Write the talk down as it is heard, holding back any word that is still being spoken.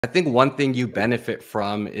I think one thing you benefit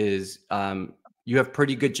from is you have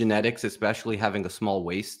pretty good genetics, especially having a small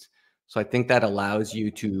waist. So I think that allows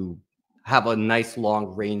you to have a nice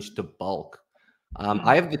long range to bulk.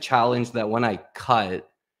 I have the challenge that when I cut,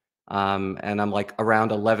 and I'm like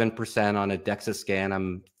around 11% on a DEXA scan,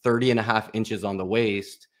 I'm 30.5 inches on the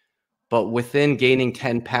waist. But within gaining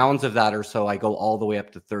 10 pounds of that or so, I go all the way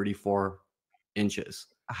up to 34 inches.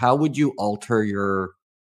 How would you alter your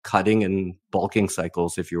cutting and bulking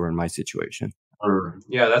cycles if you were in my situation?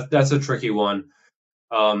 Yeah, that's a tricky one.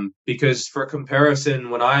 Because for comparison,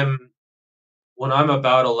 when I'm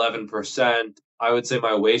about 11%, I would say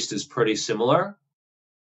my waist is pretty similar,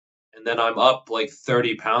 and then I'm up like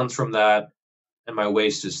 30 pounds from that, and my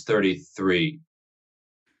waist is 33.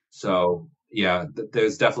 So yeah,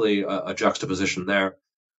 there's definitely a juxtaposition there.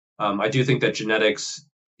 I do think that genetics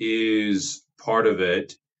is part of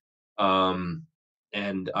it. Um,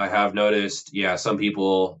 and I have noticed, yeah, some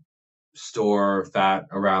people store fat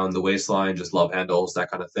around the waistline, just love handles,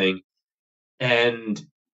 that kind of thing. And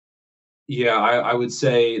yeah, I would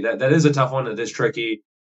say that that is a tough one. It is tricky.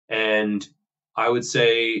 And I would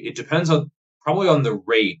say it depends on probably on the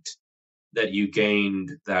rate that you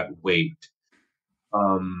gained that weight.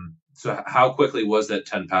 So how quickly was that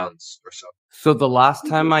 10 pounds or so? So the last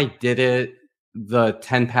time I did it, the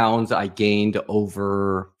 10 pounds I gained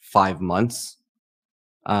over 5 months.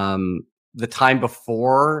 The time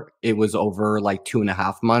before it was over like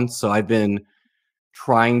 2.5 months. So I've been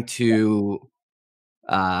trying to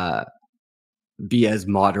uh, be as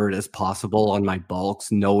moderate as possible on my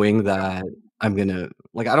bulks, knowing that I'm gonna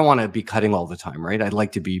like I don't want to be cutting all the time, right? I'd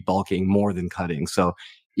like to be bulking more than cutting. So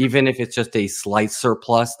even if it's just a slight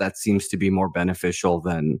surplus, that seems to be more beneficial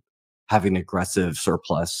than having aggressive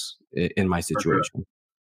surplus in my For sure. situation.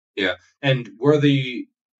 Yeah. And were the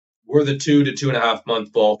 2 to 2.5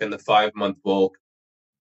 month bulk and the 5 month bulk,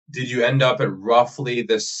 did you end up at roughly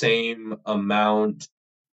the same amount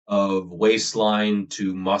of waistline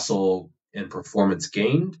to muscle and performance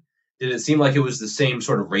gained? Did it seem like it was the same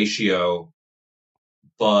sort of ratio,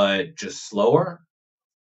 but just slower?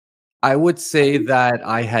 I would say that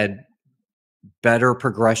I had better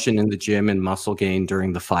progression in the gym and muscle gain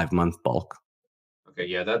during the 5 month bulk. Okay,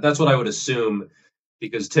 yeah, that's what I would assume,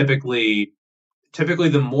 because typically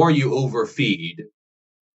the more you overfeed,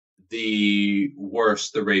 the worse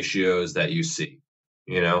the ratios that you see.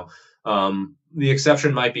 You know, the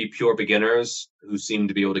exception might be pure beginners who seem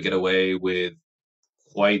to be able to get away with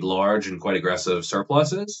quite large and quite aggressive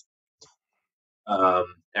surpluses.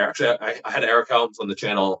 Actually, I had Eric Helms on the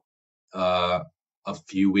channel uh, a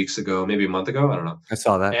few weeks ago, maybe a month ago. I don't know. I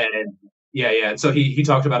saw that. And yeah, yeah. And so he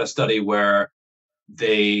talked about a study where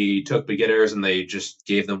they took beginners and they just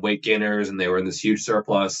gave them weight gainers, and they were in this huge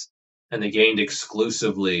surplus, and they gained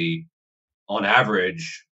exclusively, on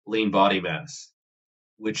average, lean body mass,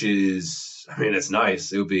 which is, I mean, it's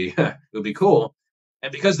nice. It would be it would be cool.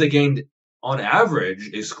 And because they gained on average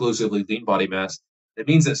exclusively lean body mass, it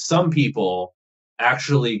means that some people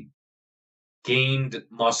actually gained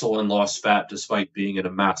muscle and lost fat despite being in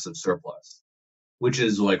a massive surplus, which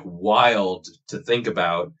is like wild to think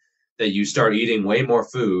about, that you start eating way more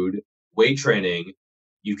food, weight training,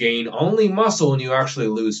 you gain only muscle and you actually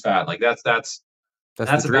lose fat. Like That's the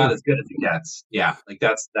that's about dream. as good as it gets. Yeah, like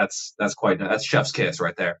that's chef's kiss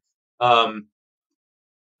right there. Um,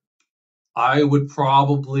 I would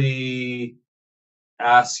probably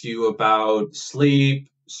ask you about sleep,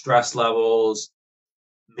 stress levels,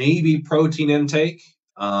 maybe protein intake.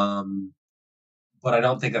 But I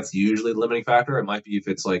don't think that's usually the limiting factor. It might be if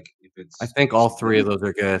it's like if I it's think all just three of those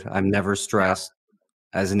are good. I'm never yeah, stressed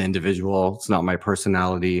as an individual. It's not my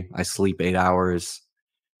personality. I sleep 8 hours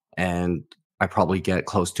and I probably get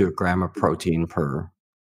close to a gram of protein per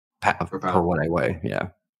per pound. what I weigh. Yeah.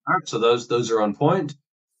 All right, so those are on point.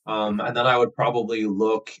 And then I would probably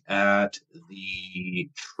look at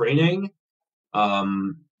the training. But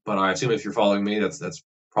I assume if you're following me, that's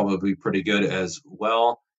probably pretty good as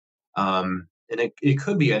well. And it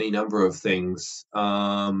could be any number of things.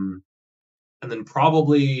 And then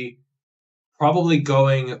probably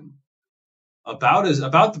going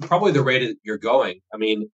about probably the rate that you're going. I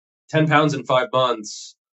mean, 10 pounds in 5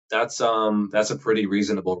 months. That's a pretty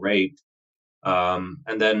reasonable rate. And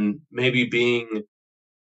then maybe being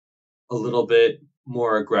a little bit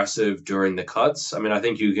more aggressive during the cuts. I mean, I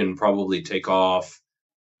think you can probably take off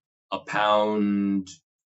a pound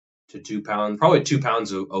to 2 pounds, probably 2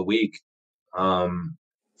 pounds a week,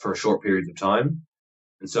 for short periods of time.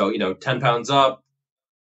 And so, 10 pounds up,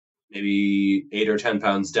 maybe 8 or 10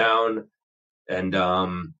 pounds down, and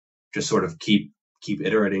just sort of keep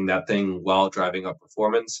iterating that thing while driving up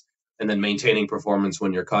performance. and then maintaining performance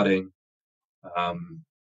when you're cutting.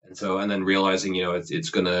 And then realizing, it's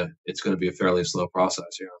gonna be a fairly slow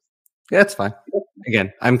process. Yeah, it's fine.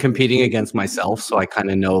 Again, I'm competing against myself, so I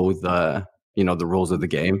kind of know the rules of the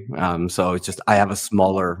game. So it's just I have a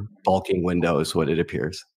smaller bulking window, is what it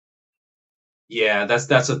appears. Yeah, that's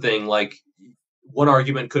the thing. Like, one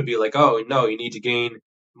argument could be like, oh no, you need to gain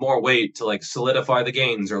more weight to like solidify the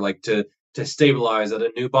gains, or like to stabilize at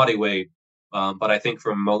a new body weight. But I think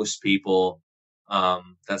for most people,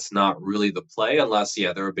 that's not really the play, unless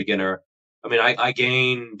they're a beginner. I mean, I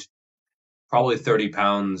gained probably 30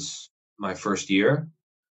 pounds my first year,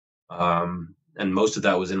 and most of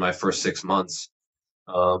that was in my first 6 months.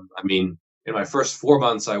 I mean, in my first 4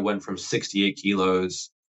 months, I went from 68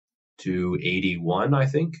 kilos to 81, I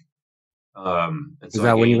think. And Is so I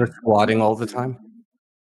that when you gained. were squatting all the time?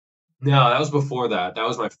 No, that was before that. That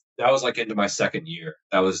was like into my second year.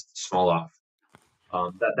 That was small off.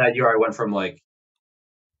 That year I went from like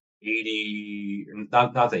 80,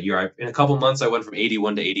 not that year. In a couple months I went from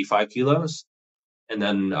 81 to 85 kilos, and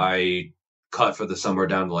then I cut for the summer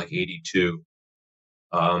down to like 82.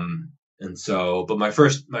 And so, but my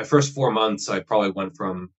first 4 months I probably went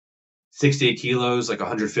from 68 kilos, like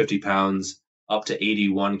 150 pounds, up to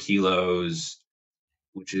 81 kilos,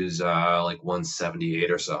 which is like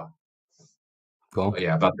 178 or so. Cool. But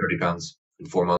yeah, about 30 pounds in 4 months.